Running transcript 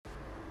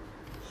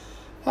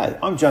Hey,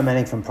 I'm Joe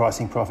Manning from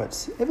Pricing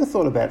Profits. Ever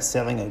thought about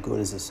selling a good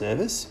as a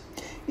service?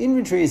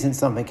 Inventory isn't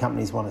something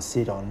companies want to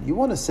sit on. You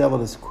want to sell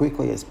it as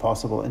quickly as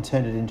possible and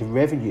turn it into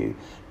revenue,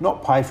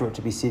 not pay for it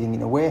to be sitting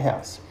in a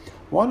warehouse.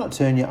 Why not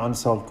turn your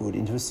unsold good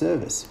into a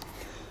service?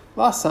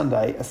 Last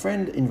Sunday, a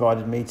friend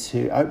invited me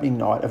to opening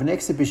night of an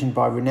exhibition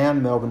by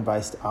renowned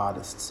Melbourne-based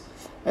artists.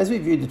 As we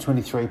viewed the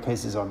 23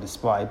 pieces on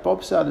display,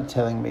 Bob started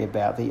telling me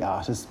about the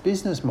artist's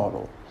business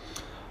model.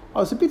 I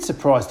was a bit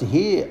surprised to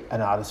hear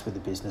an artist with a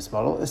business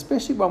model,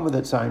 especially one with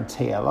its own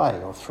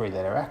TLA, or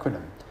three-letter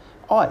acronym.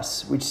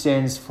 ICE, which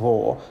stands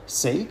for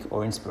Seek,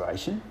 or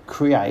Inspiration,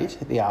 Create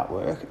the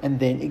artwork,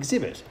 and then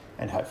exhibit,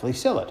 and hopefully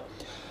sell it.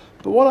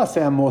 But what I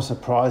found more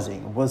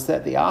surprising was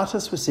that the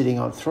artists were sitting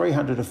on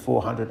 300 to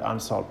 400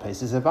 unsold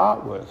pieces of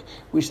artwork,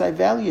 which they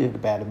valued at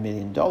about $1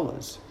 million.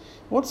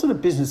 What sort of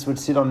business would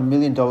sit on $1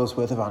 million worth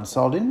of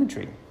unsold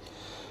inventory?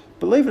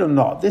 Believe it or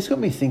not, this got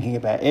me thinking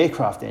about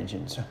aircraft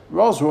engines.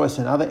 Rolls-Royce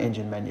and other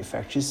engine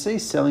manufacturers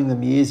ceased selling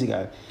them years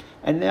ago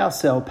and now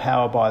sell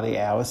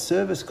power-by-the-hour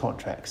service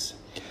contracts.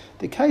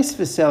 The case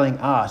for selling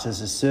art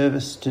as a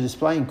service to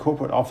display in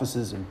corporate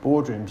offices and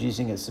boardrooms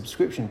using a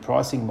subscription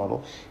pricing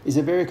model is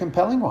a very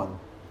compelling one.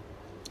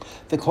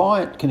 The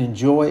client can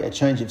enjoy a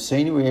change of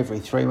scenery every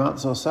 3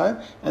 months or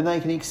so, and they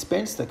can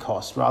expense the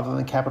cost rather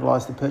than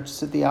capitalise the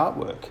purchase of the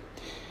artwork.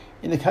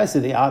 In the case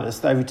of the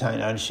artist, they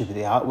retain ownership of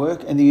the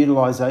artwork, and the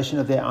utilisation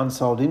of their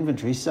unsold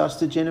inventory starts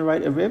to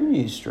generate a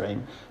revenue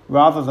stream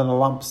rather than a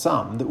lump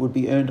sum that would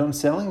be earned on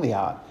selling the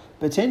art.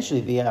 Potentially,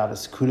 the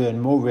artist could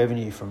earn more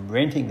revenue from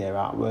renting their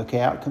artwork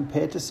out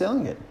compared to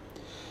selling it.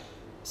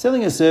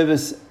 Selling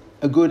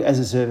a good as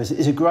a service,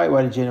 is a great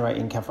way to generate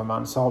income from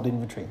unsold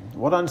inventory.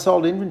 What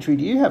unsold inventory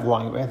do you have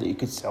lying around that you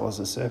could sell as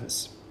a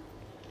service?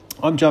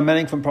 I'm John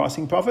Manning from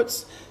Pricing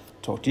Profits.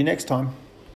 Talk to you next time.